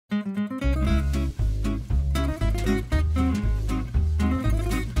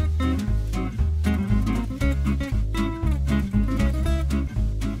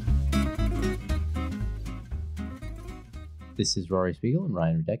This is Rory Spiegel and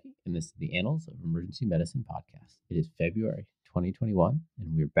Ryan Radecki, and this is the Annals of Emergency Medicine podcast. It is February 2021,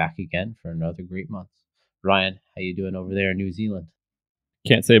 and we're back again for another great month. Ryan, how you doing over there in New Zealand?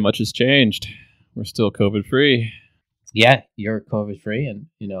 Can't say much has changed. We're still COVID-free. Yeah, you're COVID-free, and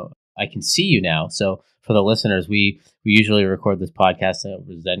I can see you now. So for the listeners, we usually record this podcast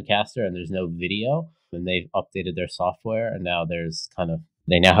over Zencaster, and there's no video, and they've updated their software, and now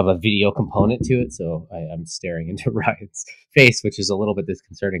they now have a video component to it. So I'm staring into Ryan's face, which is a little bit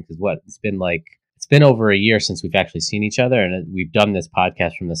disconcerting because it's been over a year since we've actually seen each other, and we've done this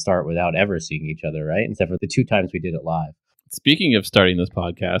podcast from the start without ever seeing each other, right? Except for the 2 times we did it live. Speaking of starting this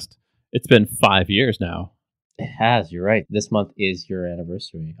podcast, it's been 5 years now. It has, you're right. This month is your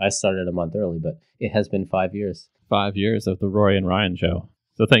anniversary. I started a month early, but it has been 5 years. 5 years of the Rory and Ryan show.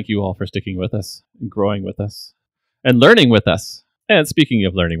 So thank you all for sticking with us and growing with us and learning with us. And speaking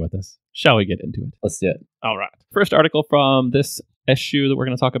of learning with us, shall we get into it? Let's do it. All right. First article from this issue that we're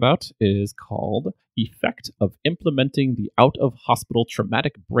going to talk about is called Effect of Implementing the Out-of-Hospital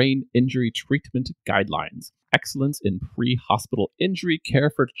Traumatic Brain Injury Treatment Guidelines, Excellence in Pre-Hospital Injury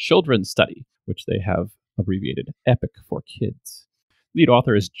Care for Children Study, which they have abbreviated EPIC for kids. Lead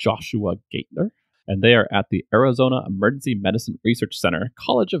author is Joshua Gaitler, and they are at the Arizona Emergency Medicine Research Center,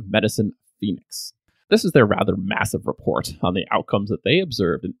 College of Medicine, Phoenix. This is their rather massive report on the outcomes that they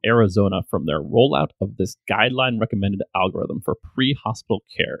observed in Arizona from their rollout of this guideline-recommended algorithm for pre-hospital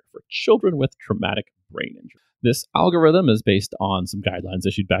care for children with traumatic brain injury. This algorithm is based on some guidelines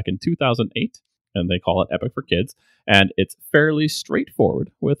issued back in 2008, and they call it EPIC for kids, and it's fairly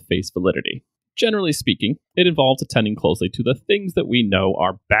straightforward with face validity. Generally speaking, it involves attending closely to the things that we know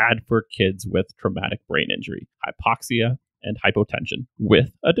are bad for kids with traumatic brain injury: hypoxia and hypotension, with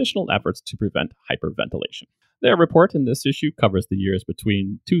additional efforts to prevent hyperventilation. Their report in this issue covers the years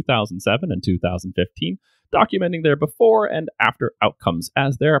between 2007 and 2015, documenting their before and after outcomes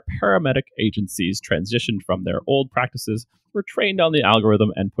as their paramedic agencies transitioned from their old practices, were trained on the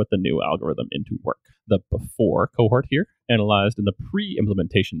algorithm, and put the new algorithm into work. The before cohort here, analyzed in the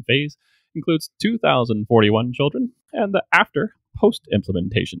pre-implementation phase, includes 2,041 children, and the after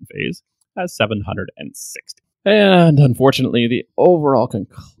post-implementation phase has 760. And unfortunately, the overall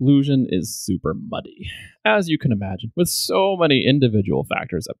conclusion is super muddy. As you can imagine, with so many individual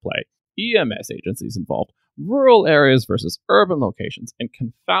factors at play, EMS agencies involved, rural areas versus urban locations, and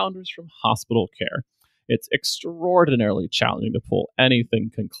confounders from hospital care, it's extraordinarily challenging to pull anything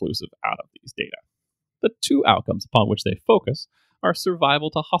conclusive out of these data. The 2 outcomes upon which they focus are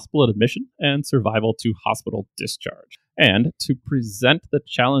survival to hospital admission and survival to hospital discharge. And to present the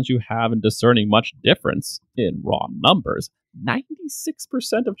challenge you have in discerning much difference in raw numbers,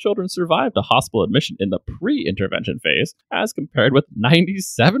 96% of children survived to hospital admission in the pre-intervention phase, as compared with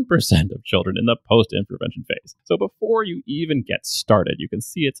 97% of children in the post-intervention phase. So before you even get started, you can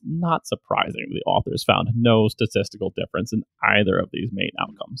see it's not surprising the authors found no statistical difference in either of these main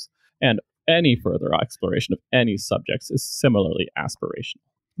outcomes. And any further exploration of any subjects is similarly aspirational.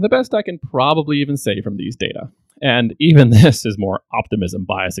 The best I can probably even say from these data, and even this is more optimism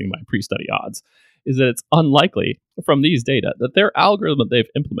biasing my pre-study odds, is that it's unlikely from these data that their algorithm that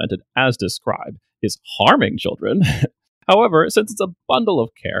they've implemented as described is harming children. However, since it's a bundle of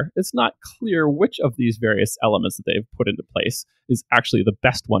care, it's not clear which of these various elements that they've put into place is actually the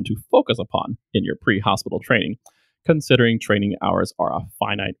best one to focus upon in your pre-hospital training, considering training hours are a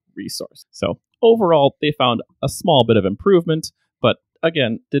finite resource. So overall, they found a small bit of improvement, but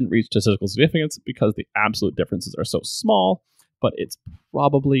again, didn't reach statistical significance because the absolute differences are so small, but it's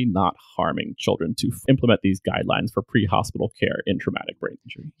probably not harming children to implement these guidelines for pre-hospital care in traumatic brain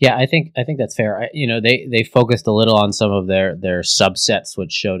injury. Yeah, I think that's fair. They focused a little on some of their subsets,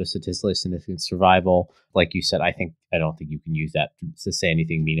 which showed a statistically significant survival. Like you said, I don't think you can use that to say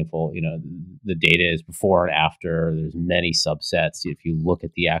anything meaningful. The data is before and after. There's many subsets. If you look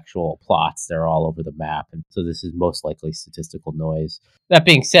at the actual plots, they're all over the map. And so this is most likely statistical noise. That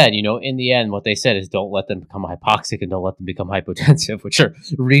being said, in the end, what they said is don't let them become hypoxic and don't let them become hypotensive, which are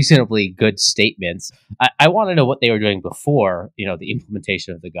reasonably good statements. I want to know what they were doing before, the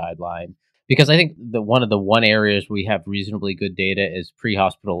implementation of the guideline. Because I think one of the areas we have reasonably good data is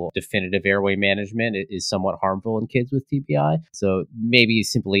pre-hospital definitive airway management is somewhat harmful in kids with TBI. So maybe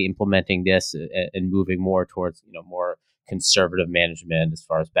simply implementing this and moving more towards more conservative management as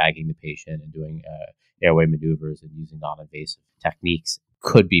far as bagging the patient and doing airway maneuvers and using non-invasive techniques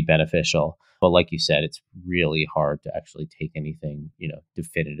could be beneficial. But like you said, it's really hard to actually take anything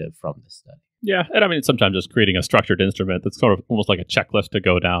definitive from this study. Yeah, and I mean, sometimes just creating a structured instrument that's sort of almost like a checklist to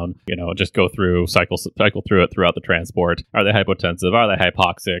go down, just go through, cycle through it throughout the transport. Are they hypotensive? Are they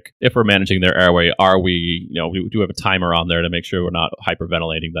hypoxic? If we're managing their airway, are we, we do have a timer on there to make sure we're not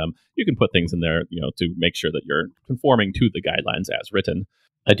hyperventilating them. You can put things in there, to make sure that you're conforming to the guidelines as written.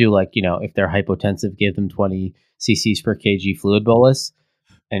 I do like, if they're hypotensive, give them 20 cc's per kg fluid bolus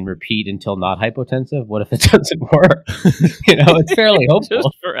and repeat until not hypotensive. What if it doesn't work? It's fairly hopeful. Just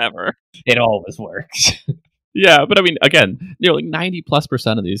forever. It always works. Yeah, but I mean, again, like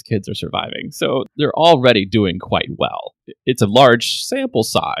 90+% of these kids are surviving. So they're already doing quite well. It's a large sample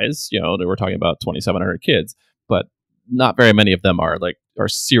size, we're talking about 2,700 kids, but not very many of them are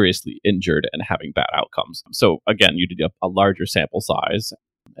seriously injured and having bad outcomes. So again, you need a larger sample size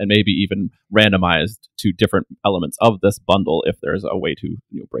and maybe even randomized to different elements of this bundle if there's a way to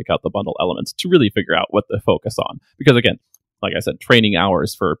break out the bundle elements to really figure out what to focus on. Because again, like I said, training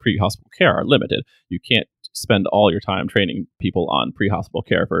hours for pre-hospital care are limited. You can't spend all your time training people on pre-hospital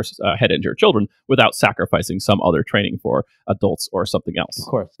care for head injured children without sacrificing some other training for adults or something else. Of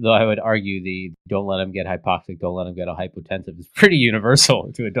course. Though I would argue the don't let them get hypoxic, don't let them get a hypotensive is pretty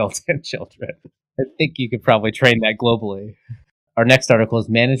universal to adults and children. I think you could probably train that globally. Our next article is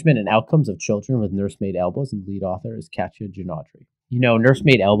Management and Outcomes of Children with Nursemaid Elbows, and lead author is Katya Janotri.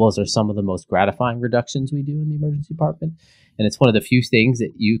 Nursemaid elbows are some of the most gratifying reductions we do in the emergency department. And it's one of the few things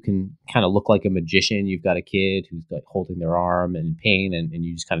that you can kind of look like a magician. You've got a kid who's holding their arm and in pain, and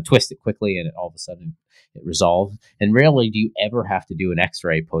you just kind of twist it quickly, and all of a sudden it resolves. And rarely do you ever have to do an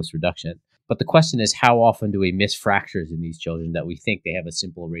x-ray post-reduction. But the question is, how often do we miss fractures in these children that we think they have a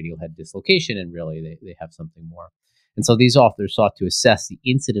simple radial head dislocation, and really they have something more? And so these authors sought to assess the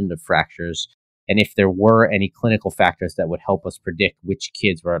incidence of fractures and if there were any clinical factors that would help us predict which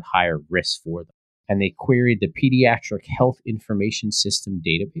kids were at higher risk for them. And they queried the Pediatric Health Information System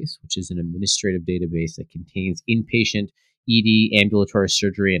database, which is an administrative database that contains inpatient ED, ambulatory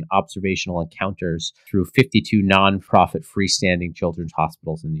surgery, and observational encounters through 52 nonprofit freestanding children's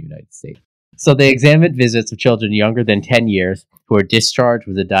hospitals in the United States. So they examined visits of children younger than 10 years who were discharged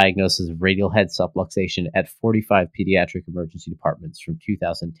with a diagnosis of radial head subluxation at 45 pediatric emergency departments from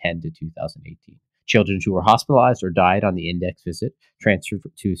 2010 to 2018. Children who were hospitalized or died on the index visit transferred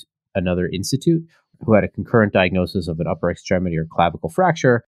to another institute who had a concurrent diagnosis of an upper extremity or clavicle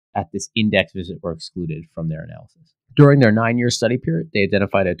fracture at this index visit were excluded from their analysis. During their 9-year study period, they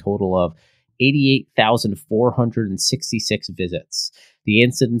identified a total of 88,466 visits. The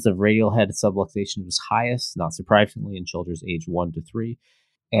incidence of radial head subluxation was highest, not surprisingly, in children aged 1 to 3,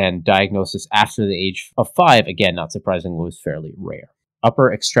 and diagnosis after the age of 5, again, not surprisingly, was fairly rare.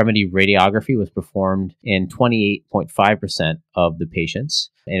 Upper extremity radiography was performed in 28.5% of the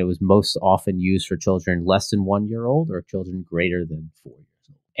patients, and it was most often used for children less than 1 year old or children greater than 4 years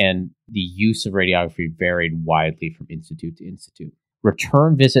old. And the use of radiography varied widely from institute to institute.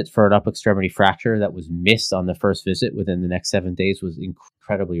 Return visits for an upper extremity fracture that was missed on the first visit within the next 7 days was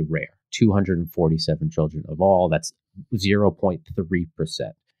incredibly rare. 247 children of all, that's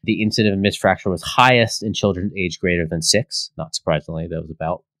 0.3%. The incidence of missed fracture was highest in children aged greater than 6. Not surprisingly, that was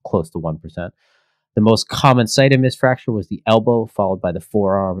about close to 1%. The most common site of missed fracture was the elbow, followed by the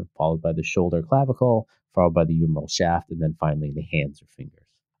forearm, followed by the shoulder clavicle, followed by the humeral shaft, and then finally the hands or fingers.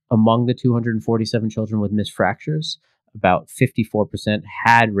 Among the 247 children with missed fractures, about 54%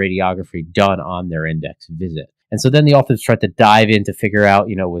 had radiography done on their index visit. And so then the authors tried to dive in to figure out,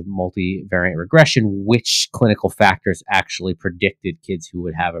 with multivariate regression, which clinical factors actually predicted kids who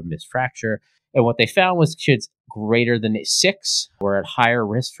would have a missed fracture. And what they found was kids greater than 6 were at higher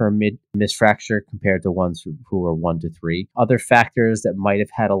risk for a missed fracture compared to ones who were 1 to 3. Other factors that might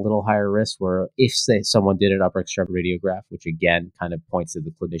have had a little higher risk were if someone did an upper extremity radiograph, which again kind of points to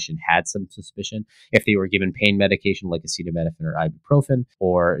the clinician had some suspicion, if they were given pain medication like acetaminophen or ibuprofen,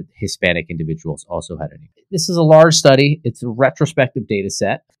 or Hispanic individuals also had any. This is a large study. It's a retrospective data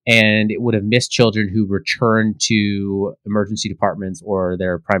set, and it would have missed children who returned to emergency departments or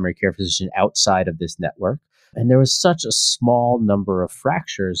their primary care physician outside of this network. And there was such a small number of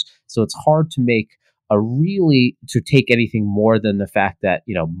fractures, so it's hard to take anything more than the fact that,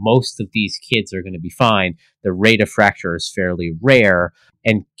 most of these kids are going to be fine. The rate of fracture is fairly rare,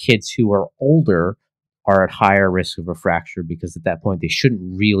 and kids who are older are at higher risk of a fracture because at that point they shouldn't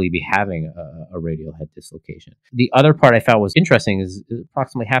really be having a radial head dislocation. The other part I found was interesting is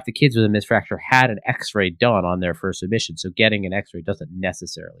approximately half the kids with a missed fracture had an x-ray done on their first admission. So getting an x-ray doesn't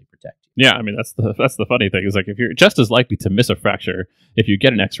necessarily protect you. Yeah, I mean, that's the funny thing is if you're just as likely to miss a fracture if you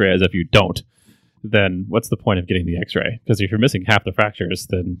get an x-ray as if you don't. then what's the point of getting the x-ray? Because if you're missing half the fractures,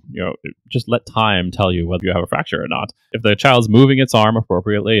 then just let time tell you whether you have a fracture or not. If the child's moving its arm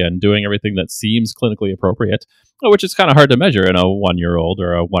appropriately and doing everything that seems clinically appropriate, which is kind of hard to measure in a 1-year-old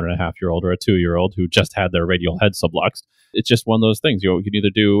or a 1.5-year-old or a 2-year-old who just had their radial head subluxed, it's just one of those things. You can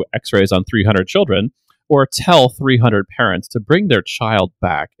either do x-rays on 300 children or tell 300 parents to bring their child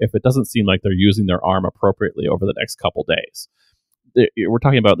back if it doesn't seem like they're using their arm appropriately over the next couple days. We're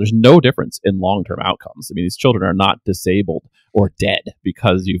talking about there's no difference in long-term outcomes. I mean, these children are not disabled or dead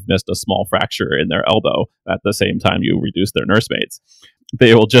because you've missed a small fracture in their elbow at the same time you reduce their nursemaids.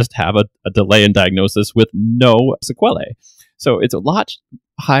 They will just have a delay in diagnosis with no sequelae. So it's a lot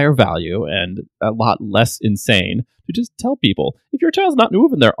higher value and a lot less insane to just tell people, if your child's not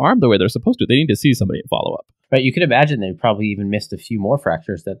moving their arm the way they're supposed to, they need to see somebody and follow up. Right, you can imagine they probably even missed a few more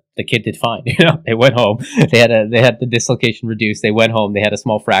fractures that the kid did fine. They went home, they had the dislocation reduced. They went home, they had a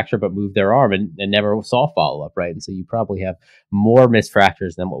small fracture, but moved their arm and never saw follow up. Right, and so you probably have more missed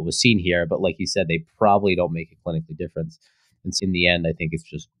fractures than what was seen here. But like you said, they probably don't make a clinical difference. And so in the end, I think it's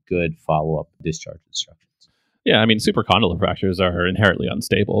just good follow up discharge instructions. Yeah, I mean, supracondylar fractures are inherently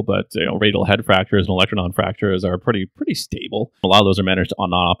unstable, but radial head fractures and electronon fractures are pretty stable. A lot of those are managed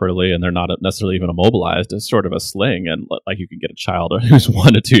non-operatively, and they're not necessarily even immobilized. It's sort of a sling, and like you can get a child who's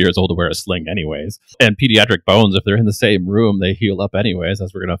 1 to 2 years old to wear a sling anyways. And pediatric bones, if they're in the same room, they heal up anyways,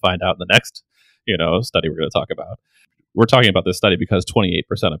 as we're going to find out in the next study we're going to talk about. We're talking about this study because 28%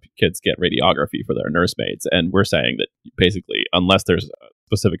 of kids get radiography for their nursemaids, and we're saying that basically, unless there's a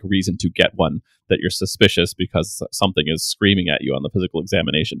specific reason to get one, that you're suspicious because something is screaming at you on the physical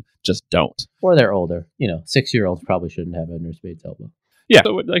examination, just don't. Or they're older. 6-year-olds probably shouldn't have a nursemaid's elbow. Yeah,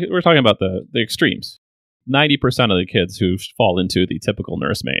 so we're talking about the extremes. 90% of the kids who fall into the typical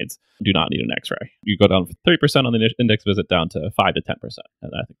nursemaids do not need an x-ray. You go down from 30% on the index visit down to 5 to 10%,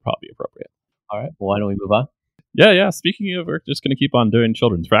 and I think probably appropriate. All right, well, why don't we move on? Yeah. Speaking of, we're just going to keep on doing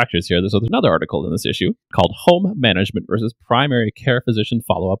children's fractures here. There's another article in this issue called Home Management versus Primary Care Physician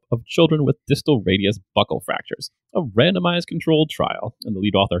Follow-Up of Children with Distal Radius Buccal Fractures, a randomized controlled trial. And the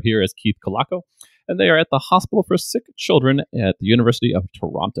lead author here is Keith Kalako, and they are at the Hospital for Sick Children at the University of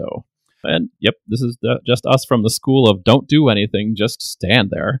Toronto. And yep, this is just us from the school of don't do anything, just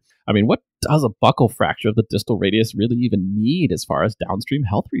stand there. I mean, what does a buccal fracture of the distal radius really even need as far as downstream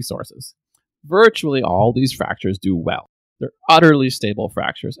health resources? Virtually all these fractures do well. They're utterly stable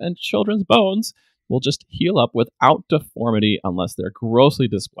fractures, and children's bones will just heal up without deformity unless they're grossly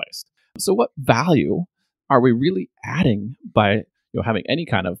displaced. So what value are we really adding by having any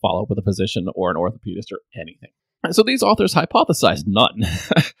kind of follow-up with a physician or an orthopedist or anything? And so these authors hypothesized none,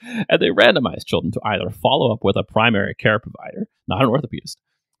 and they randomized children to either follow up with a primary care provider, not an orthopedist,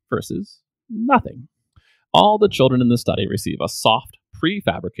 versus nothing. All the children in the study receive a soft,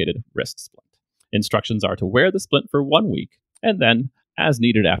 prefabricated wrist splint. Instructions are to wear the splint for 1 week, and then as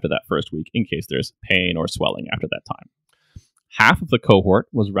needed after that first week in case there's pain or swelling after that time. Half of the cohort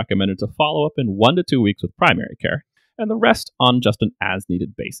was recommended to follow up in 1 to 2 weeks with primary care, and the rest on just an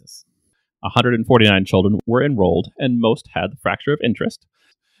as-needed basis. 149 children were enrolled, and most had the fracture of interest,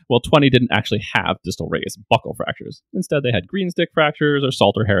 while 20 didn't actually have distal radius buccal fractures. Instead, they had green stick fractures or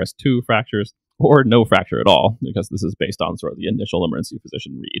Salter-Harris 2 fractures, or no fracture at all, because this is based on sort of the initial emergency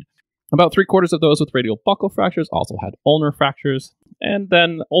physician read. About 3/4 of those with radial buccal fractures also had ulnar fractures, and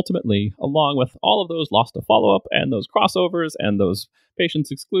then ultimately, along with all of those lost to follow-up and those crossovers and those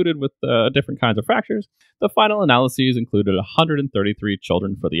patients excluded with different kinds of fractures, the final analyses included 133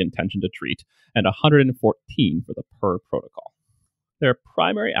 children for the intention to treat and 114 for the per protocol. Their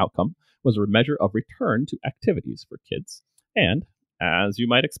primary outcome was a measure of return to activities for kids, and as you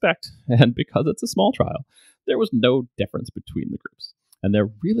might expect, and because it's a small trial, there was no difference between the groups. And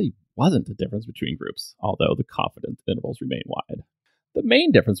there really wasn't a difference between groups, although the confidence intervals remain wide. The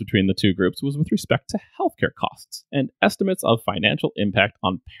main difference between the two groups was with respect to healthcare costs and estimates of financial impact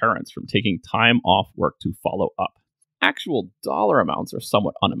on parents from taking time off work to follow up. Actual dollar amounts are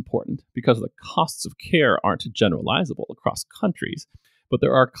somewhat unimportant because the costs of care aren't generalizable across countries, but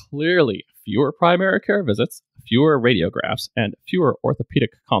there are clearly fewer primary care visits, fewer radiographs, and fewer orthopedic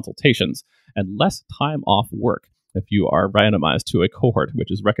consultations, and less time off work if you are randomized to a cohort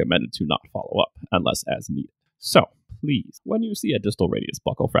which is recommended to not follow up unless as needed. So, please, when you see a distal radius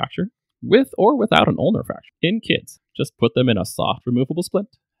buccal fracture, with or without an ulnar fracture, in kids, just put them in a soft removable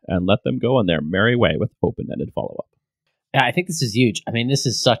splint and let them go on their merry way with open-ended follow-up. Yeah, I think this is huge. I mean, this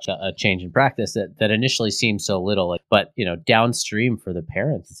is such a change in practice that initially seems so little, but downstream for the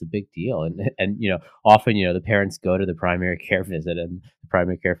parents, it's a big deal. And often the parents go to the primary care visit, and the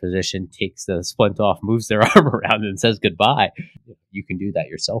primary care physician takes the splint off, moves their arm around, and says goodbye. you can do that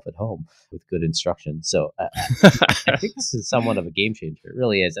yourself at home with good instruction. So I think this is somewhat of a game changer. It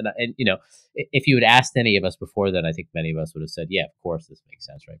really is. And if you had asked any of us before then, I think many of us would have said, yeah, of course this makes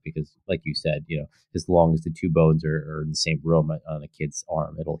sense, right? Because like you said, as long as the two bones are in the same room on a kid's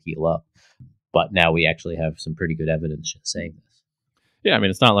arm, it'll heal up. But now we actually have some pretty good evidence saying this. Yeah, I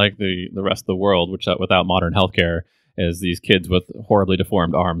mean, it's not like the rest of the world, which without modern healthcare is these kids with horribly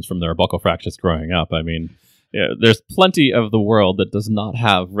deformed arms from their buccal fractures growing up. I mean, there's plenty of the world that does not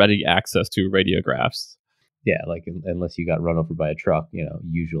have ready access to radiographs. Yeah, like unless you got run over by a truck,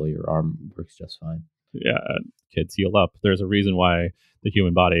 usually your arm works just fine. Yeah, kids heal up. There's a reason why the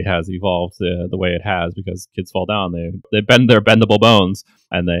human body has evolved the way it has, because kids fall down, they bend their bendable bones,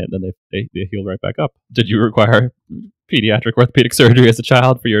 and then they heal right back up. Did you require pediatric orthopedic surgery as a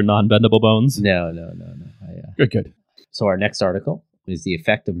child for your non-bendable bones? No. Good. So our next article is the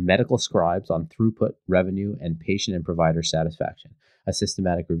effect of medical scribes on throughput, revenue, and patient and provider satisfaction, a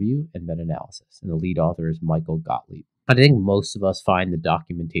systematic review and meta-analysis. And the lead author is Michael Gottlieb. I think most of us find the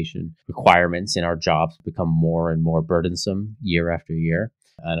documentation requirements in our jobs become more and more burdensome year after year.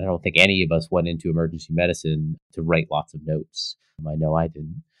 And I don't think any of us went into emergency medicine to write lots of notes. I know I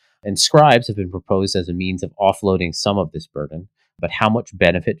didn't. And scribes have been proposed as a means of offloading some of this burden. But how much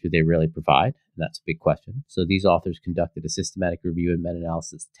benefit do they really provide? And that's a big question. So these authors conducted a systematic review and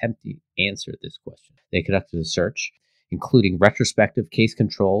meta-analysis attempting to answer this question. They conducted a search, including retrospective case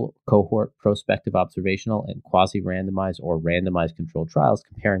control, cohort, prospective observational, and quasi-randomized or randomized controlled trials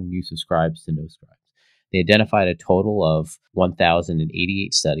comparing the use of scribes to no scribes. They identified a total of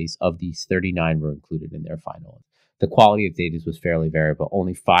 1,088 studies. Of these, 39 were included in their final. The quality of data was fairly variable.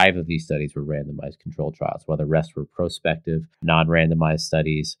 Only 5 of these studies were randomized controlled trials, while the rest were prospective, non-randomized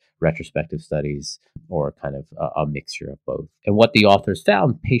studies, retrospective studies, or kind of a mixture of both. And what the authors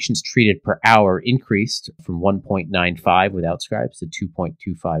found, patients treated per hour increased from 1.95 without scribes to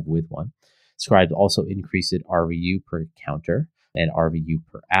 2.25 with one. Scribes also increased RVU per counter and RVU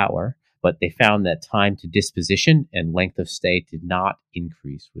per hour, but they found that time to disposition and length of stay did not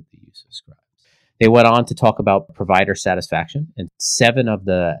increase with the use of scribes. They went on to talk about provider satisfaction, and 7 of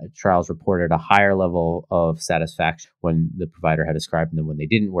the trials reported a higher level of satisfaction when the provider had a scribe than when they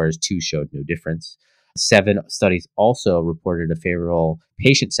didn't, whereas 2 showed no difference. 7 studies also reported a favorable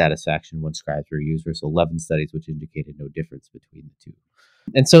patient satisfaction when scribes were used, versus 11 studies which indicated no difference between the 2.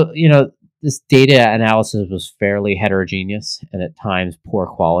 And so, this data analysis was fairly heterogeneous and at times poor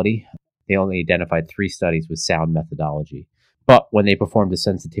quality. They only identified 3 studies with sound methodology. But when they performed a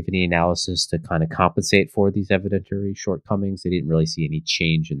sensitivity analysis to kind of compensate for these evidentiary shortcomings, they didn't really see any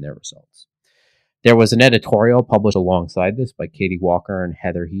change in their results. There was an editorial published alongside this by Katie Walker and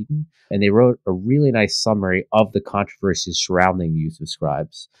Heather Heaton, and they wrote a really nice summary of the controversies surrounding the use of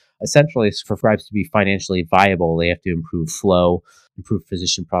scribes. Essentially, for scribes to be financially viable, they have to improve flow, improve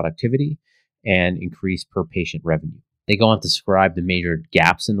physician productivity, and increase per patient revenue. They go on to describe the major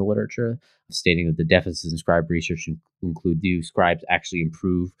gaps in the literature, stating that the deficits in scribe research include: do scribes actually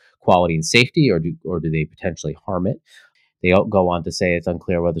improve quality and safety, or do they potentially harm it? They go on to say it's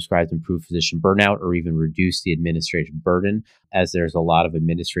unclear whether scribes improve physician burnout or even reduce the administrative burden, as there's a lot of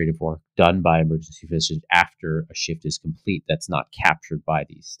administrative work done by emergency physicians after a shift is complete that's not captured by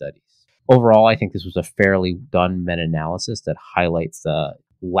these studies. Overall, I think this was a fairly done meta-analysis that highlights the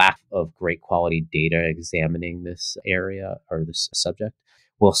lack of great quality data examining this area or this subject.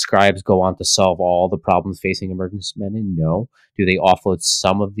 Will scribes go on to solve all the problems facing emergency medicine? No. Do they offload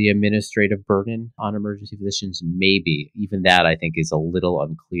some of the administrative burden on emergency physicians? Maybe. Even that, I think, is a little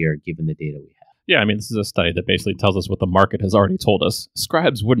unclear given the data we have. Yeah, I mean, this is a study that basically tells us what the market has already told us.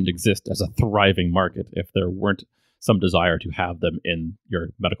 Scribes wouldn't exist as a thriving market if there weren't some desire to have them in your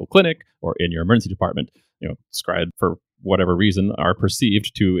medical clinic or in your emergency department. Scribes, for whatever reason, are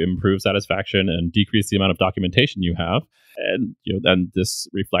perceived to improve satisfaction and decrease the amount of documentation you have. And then this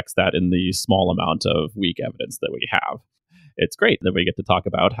reflects that in the small amount of weak evidence that we have. It's great that we get to talk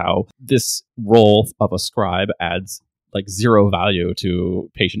about how this role of a scribe adds like zero value to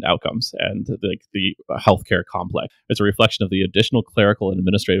patient outcomes and the healthcare complex. It's a reflection of the additional clerical and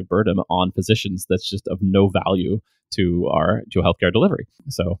administrative burden on physicians that's just of no value to healthcare delivery.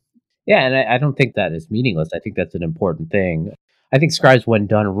 So yeah, and I don't think that is meaningless. I think that's an important thing. I think scribes, when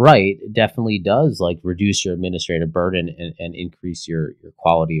done right, definitely does reduce your administrative burden and increase your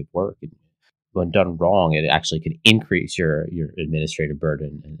quality of work. And when done wrong, it actually can increase your administrative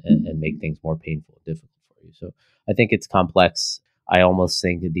burden and make things more painful and difficult for you. So I think it's complex. I almost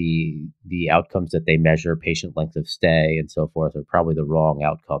think the outcomes that they measure, patient length of stay and so forth, are probably the wrong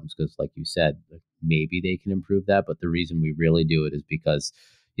outcomes because, like you said, maybe they can improve that. But the reason we really do it is because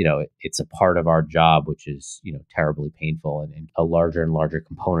it's a part of our job, which is, terribly painful and a larger and larger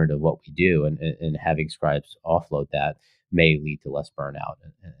component of what we do. And having scribes offload that may lead to less burnout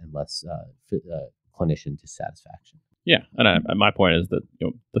and less clinician dissatisfaction. Yeah, and my point is that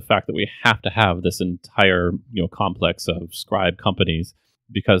the fact that we have to have this entire complex of scribe companies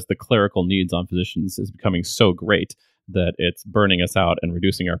because the clerical needs on physicians is becoming so great that it's burning us out and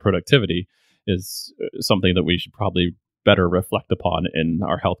reducing our productivity is something that we should probably better reflect upon in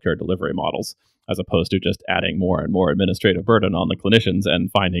our healthcare delivery models, as opposed to just adding more and more administrative burden on the clinicians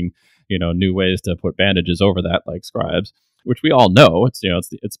and finding new ways to put bandages over that, like scribes, which we all know it's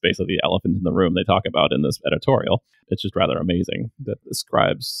basically the elephant in the room they talk about in this editorial. It's just rather amazing that the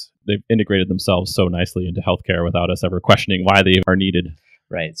scribes, they've integrated themselves so nicely into healthcare without us ever questioning why they are needed.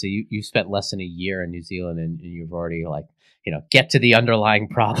 Right. So you spent less than a year in New Zealand and you've already get to the underlying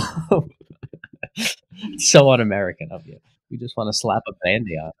problem. So un-American of you. We just want to slap a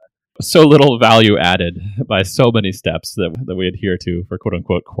Band-Aid on it. So little value added by so many steps that we adhere to for quote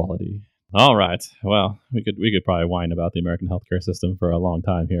unquote quality. All right. Well, we could probably whine about the American healthcare system for a long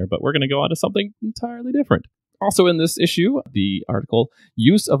time here, but we're going to go on to something entirely different. Also in this issue, the article,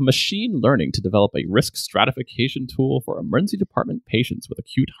 Use of Machine Learning to Develop a Risk Stratification Tool for Emergency Department Patients with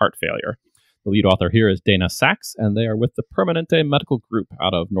Acute Heart Failure. The lead author here is Dana Sachs, and they are with the Permanente Medical Group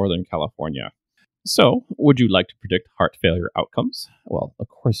out of Northern California. So, would you like to predict heart failure outcomes? Well, of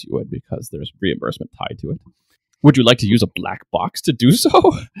course you would, because there's reimbursement tied to it. Would you like to use a black box to do so?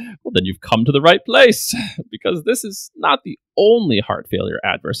 Well, then you've come to the right place, because this is not the only heart failure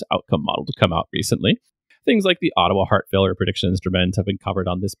adverse outcome model to come out recently. Things like the Ottawa Heart Failure Prediction Instrument have been covered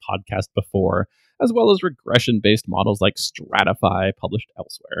on this podcast before, as well as regression-based models like Stratify published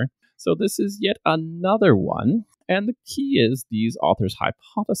elsewhere. So this is yet another one, and the key is these authors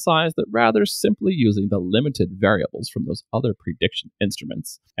hypothesize that rather simply using the limited variables from those other prediction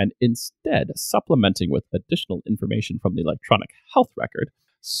instruments, and instead supplementing with additional information from the electronic health record,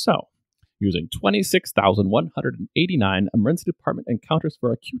 so using 26,189 emergency department encounters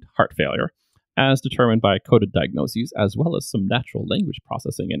for acute heart failure, as determined by coded diagnoses, as well as some natural language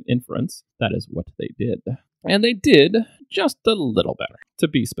processing and inference. That is what they did. And they did just a little better, to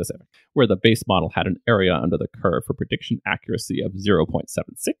be specific. Where the base model had an area under the curve for prediction accuracy of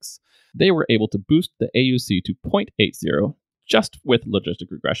 0.76, they were able to boost the AUC to 0.80 just with logistic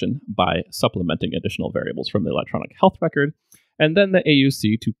regression by supplementing additional variables from the electronic health record, and then the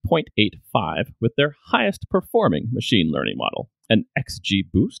AUC to 0.85 with their highest performing machine learning model, an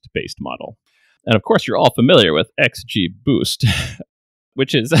XGBoost based model. And of course, you're all familiar with XGBoost,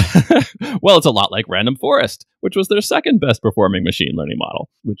 which is, well, it's a lot like Random Forest, which was their second best performing machine learning model,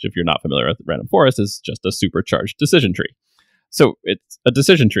 which, if you're not familiar with Random Forest, is just a supercharged decision tree. So it's a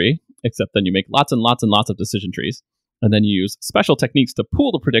decision tree, except then you make lots and lots and lots of decision trees, and then you use special techniques to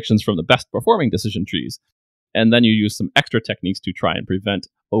pool the predictions from the best performing decision trees. And then you use some extra techniques to try and prevent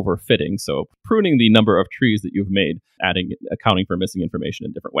overfitting, so pruning the number of trees that you've made, accounting for missing information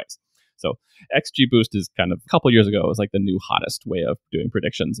in different ways. So XGBoost is kind of, a couple years ago, it was like the new hottest way of doing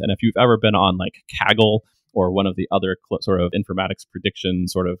predictions. And if you've ever been on like Kaggle or one of the other sort of informatics prediction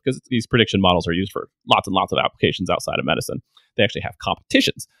because these prediction models are used for lots and lots of applications outside of medicine, they actually have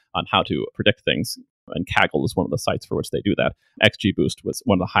competitions on how to predict things. And Kaggle is one of the sites for which they do that. XGBoost was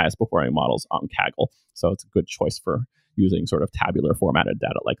one of the highest performing models on Kaggle. So it's a good choice for using sort of tabular formatted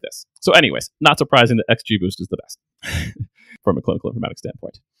data like this. So anyways, not surprising that XGBoost is the best from a clinical informatics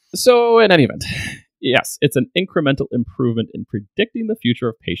standpoint. So in any event, yes, it's an incremental improvement in predicting the future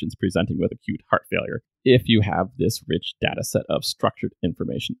of patients presenting with acute heart failure if you have this rich data set of structured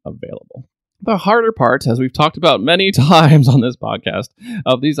information available. The harder part, as we've talked about many times on this podcast,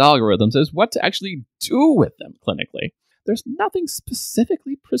 of these algorithms is what to actually do with them clinically. There's nothing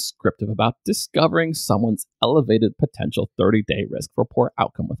specifically prescriptive about discovering someone's elevated potential 30-day risk for poor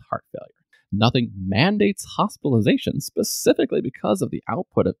outcome with heart failure. Nothing mandates hospitalization specifically because of the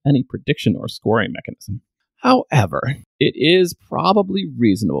output of any prediction or scoring mechanism. However, it is probably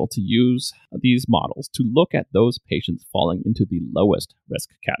reasonable to use these models to look at those patients falling into the lowest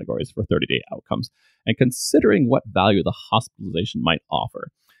risk categories for 30-day outcomes and considering what value the hospitalization might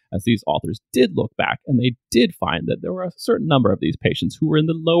offer. As these authors did look back, and they did find that there were a certain number of these patients who were in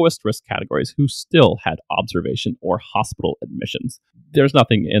the lowest risk categories who still had observation or hospital admissions. There's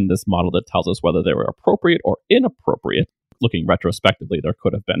nothing in this model that tells us whether they were appropriate or inappropriate. Looking retrospectively, there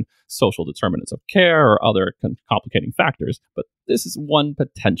could have been social determinants of care or other complicating factors, but this is one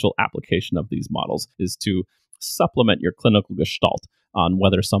potential application of these models, is to supplement your clinical gestalt on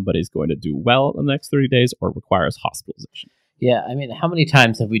whether somebody's going to do well in the next 30 days or requires hospitalization. Yeah, I mean, how many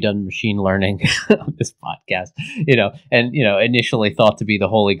times have we done machine learning on this podcast? Initially thought to be the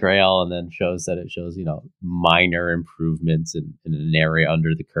holy grail, and then shows that it shows, minor improvements in an area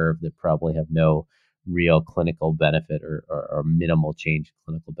under the curve that probably have no real clinical benefit or minimal change in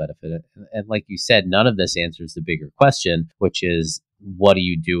clinical benefit. And like you said, none of this answers the bigger question, which is, what do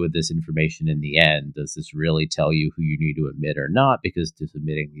you do with this information in the end? Does this really tell you who you need to admit or not? Because does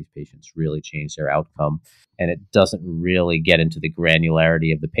admitting these patients really change their outcome? And it doesn't really get into the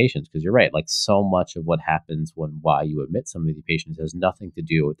granularity of the patients, because you're right, like so much of what happens why you admit some of these patients has nothing to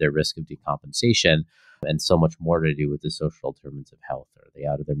do with their risk of decompensation, and so much more to do with the social determinants of health. Are they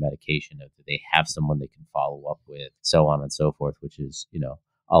out of their medication? Do they have someone they can follow up with? So on and so forth, which is,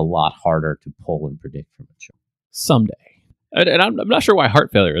 a lot harder to pull and predict from a chart. Someday. And I'm not sure why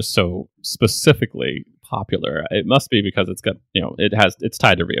heart failure is so specifically popular. It must be because it's got, it's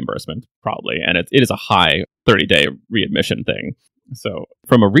tied to reimbursement probably, and it is a high 30-day readmission thing. So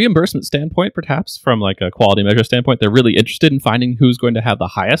from a reimbursement standpoint, perhaps from like a quality measure standpoint, they're really interested in finding who's going to have the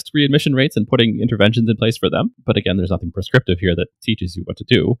highest readmission rates and putting interventions in place for them. But again, there's nothing prescriptive here that teaches you what to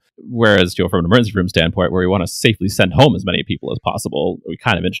do. Whereas, from an emergency room standpoint, where we want to safely send home as many people as possible, we're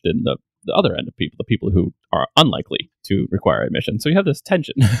kind of interested in the other end of people, the people who are unlikely to require admission. So you have this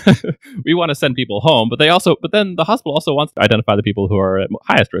tension. We want to send people home, but then the hospital also wants to identify the people who are at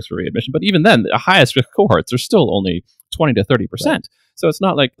highest risk for readmission. But even then, the highest risk cohorts are still only 20 to 30%. Right. So it's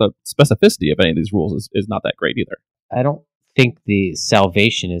not like the specificity of any of these rules is not that great either. I don't think the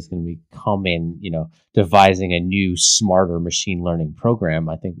salvation is going to come in, devising a new, smarter machine learning program.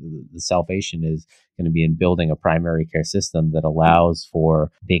 I think the salvation is going to be in building a primary care system that allows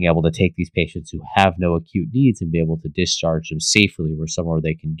for being able to take these patients who have no acute needs and be able to discharge them safely somewhere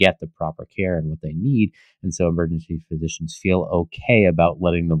they can get the proper care and what they need. And so emergency physicians feel okay about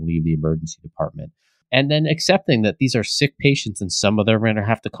letting them leave the emergency department. And then accepting that these are sick patients and some of them are going to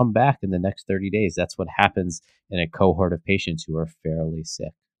have to come back in the next 30 days. That's what happens in a cohort of patients who are fairly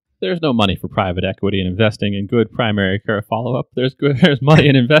sick. There's no money for private equity and investing in good primary care follow-up. There's money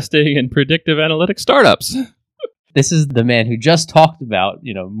in investing in predictive analytic startups. This is the man who just talked about,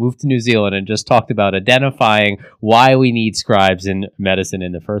 moved to New Zealand and just talked about identifying why we need scribes in medicine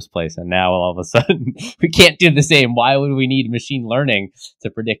in the first place. And now all of a sudden we can't do the same. Why would we need machine learning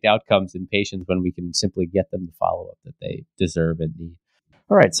to predict outcomes in patients when we can simply get them the follow-up that they deserve and need?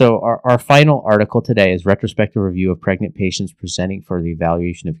 All right, so our final article today is retrospective review of pregnant patients presenting for the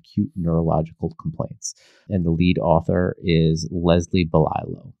evaluation of acute neurological complaints. And the lead author is Leslie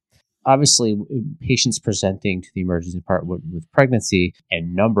Belilo. Obviously, patients presenting to the emergency department with pregnancy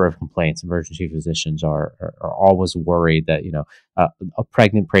and number of complaints, emergency physicians are always worried that, a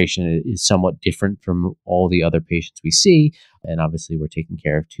pregnant patient is somewhat different from all the other patients we see. And obviously, we're taking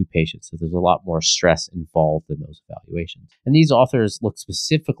care of two patients. So there's a lot more stress involved in those evaluations. And these authors look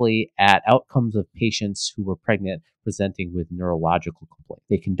specifically at outcomes of patients who were pregnant presenting with neurological complaints.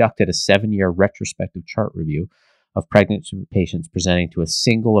 They conducted a 7-year retrospective chart review of pregnant patients presenting to a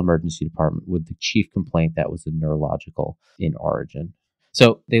single emergency department with the chief complaint that was neurological in origin.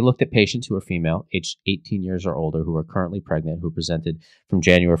 So they looked at patients who were female, aged 18 years or older, who were currently pregnant, who presented from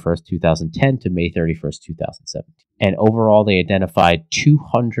January 1st, 2010 to May 31st, 2017. And overall, they identified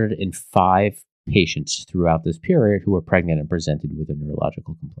 205 patients throughout this period who were pregnant and presented with a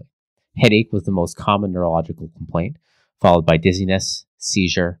neurological complaint. Headache was the most common neurological complaint, followed by dizziness,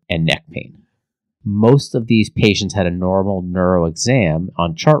 seizure, and neck pain. Most of these patients had a normal neuro exam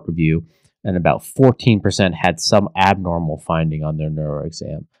on chart review, and about 14% had some abnormal finding on their neuro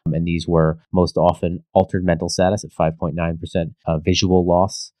exam. And these were most often altered mental status at 5.9%, visual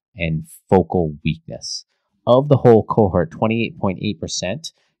loss, and focal weakness. Of the whole cohort,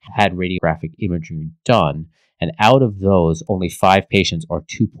 28.8% had radiographic imaging done, and out of those, only 5 patients, or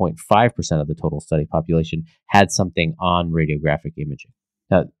 2.5% of the total study population, had something on radiographic imaging.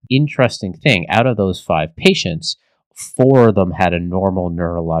 Now, interesting thing, out of those 5 patients, 4 of them had a normal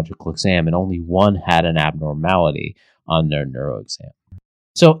neurological exam and only 1 had an abnormality on their neuro exam.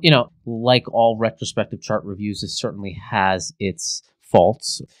 So, like all retrospective chart reviews, this certainly has its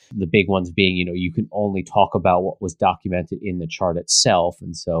faults. The big ones being, you can only talk about what was documented in the chart itself.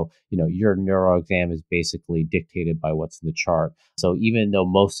 And so, your neuro exam is basically dictated by what's in the chart. So even though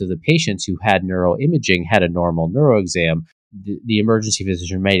most of the patients who had neuroimaging had a normal neuro exam, the emergency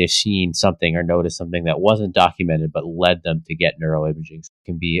physician might have seen something or noticed something that wasn't documented but led them to get neuroimaging. So it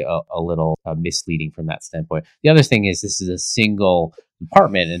can be a little misleading from that standpoint. The other thing is this is a single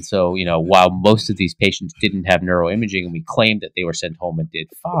department. And so, while most of these patients didn't have neuroimaging and we claimed that they were sent home and did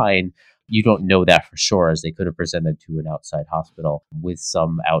fine, you don't know that for sure, as they could have presented to an outside hospital with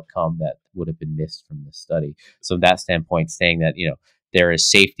some outcome that would have been missed from this study. So from that standpoint, saying that, there is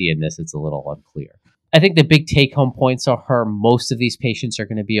safety in this, it's a little unclear. I think the big take-home points are most of these patients are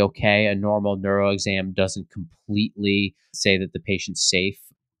going to be okay. A normal neuro exam doesn't completely say that the patient's safe.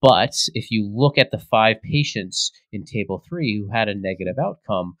 But if you look at the 5 patients in Table 3 who had a negative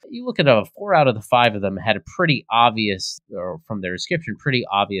outcome, you look at 4 out of the 5 of them had a pretty obvious, or from their description, pretty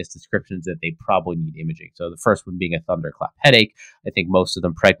obvious descriptions that they probably need imaging. So the first one being a thunderclap headache. I think most of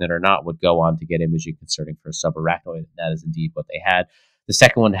them, pregnant or not, would go on to get imaging concerning for subarachnoid. That is indeed what they had. The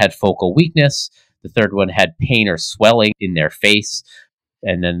second one had focal weakness. The third one had pain or swelling in their face.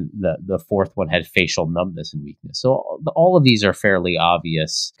 And then the fourth one had facial numbness and weakness. So all of these are fairly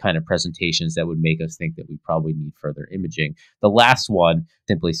obvious kind of presentations that would make us think that we probably need further imaging. The last one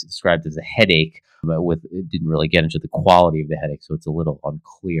simply described as a headache, it didn't really get into the quality of the headache, so it's a little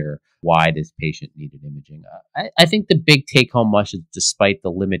unclear why this patient needed imaging. I think the big take-home message, despite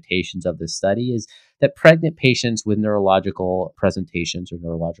the limitations of this study, is that pregnant patients with neurological presentations or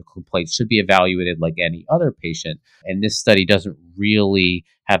neurological complaints should be evaluated like any other patient. And this study doesn't really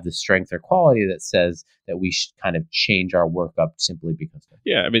have the strength or quality that says that we should kind of change our workup simply because of it.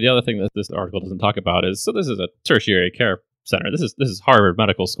 Yeah, I mean, the other thing that this article doesn't talk about is, so this is a tertiary care center. This is Harvard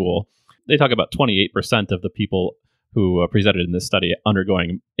Medical School. They talk about 28% of the people who presented in this study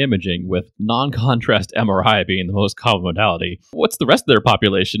undergoing imaging, with non-contrast MRI being the most common modality. What's the rest of their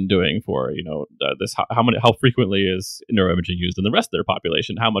population doing for this? How frequently is neuroimaging used in the rest of their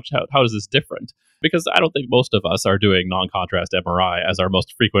population? How is this different? Because I don't think most of us are doing non-contrast MRI as our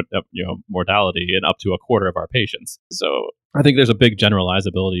most frequent modality in up to a quarter of our patients. So I think there's a big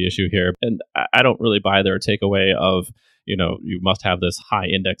generalizability issue here, and I don't really buy their takeaway of, you must have this high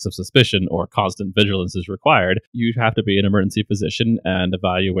index of suspicion or constant vigilance is required. You have to be an emergency physician and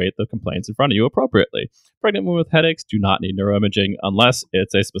evaluate the complaints in front of you appropriately. Pregnant women with headaches do not need neuroimaging unless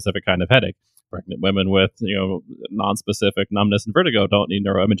it's a specific kind of headache. Pregnant women with, non-specific numbness and vertigo don't need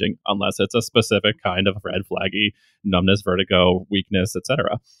neuroimaging unless it's a specific kind of red flaggy numbness, vertigo, weakness,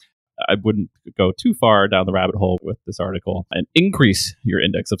 etc. I wouldn't go too far down the rabbit hole with this article and increase your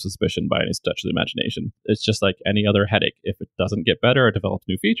index of suspicion by any stretch of the imagination. It's just like any other headache. If it doesn't get better or develop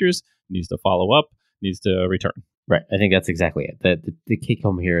new features, needs to follow up, needs to return. Right. I think that's exactly it. The kick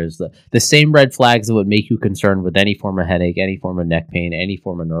home here is the same red flags that would make you concerned with any form of headache, any form of neck pain, any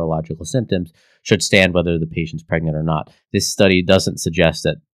form of neurological symptoms should stand whether the patient's pregnant or not. This study doesn't suggest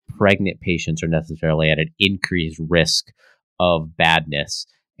that pregnant patients are necessarily at an increased risk of badness.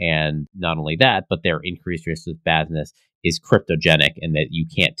 And not only that, but their increased risk of badness is cryptogenic, and that you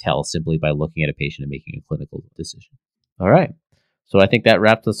can't tell simply by looking at a patient and making a clinical decision. All right. So I think that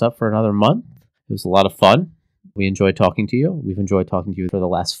wraps us up for another month. It was a lot of fun. We enjoyed talking to you. We've enjoyed talking to you for the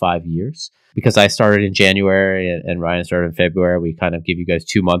last 5 years. Because I started in January and Ryan started in February, we kind of give you guys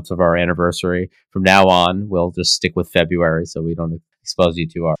 2 months of our anniversary. From now on, we'll just stick with February so we don't expose you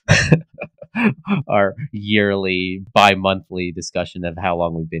to our yearly, bi-monthly discussion of how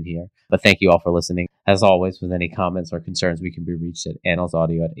long we've been here. But thank you all for listening. As always, with any comments or concerns, we can be reached at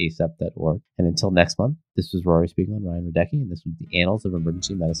annalsaudio@acep.org. And until next month, this was Rory speaking on Ryan Radecki, and this was the Annals of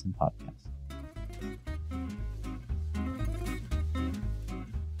Emergency Medicine podcast.